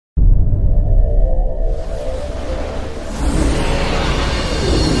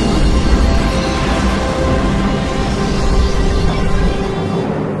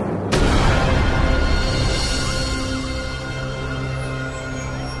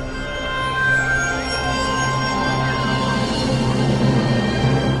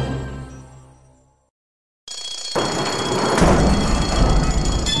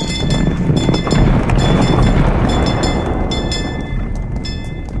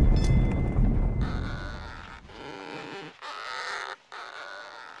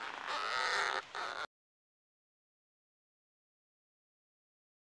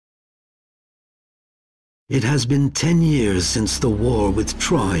It has been 10 years since the war with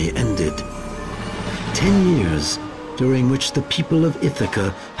Troy ended. 10 years during which the people of Ithaca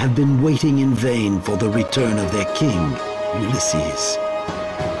have been waiting in vain for the return of their king, Ulysses.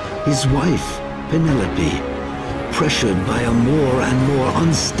 His wife, Penelope, pressured by a more and more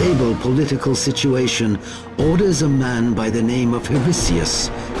unstable political situation, orders a man by the name of Eurysseus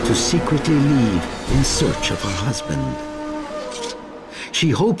to secretly leave in search of her husband. She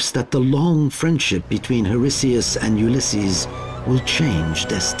hopes that the long friendship between Eurysseus and Ulysses will change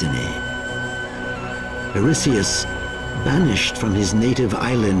destiny. Eurysseus, banished from his native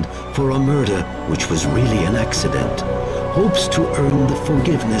island for a murder which was really an accident, hopes to earn the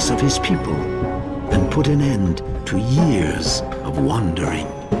forgiveness of his people and put an end to years of wandering.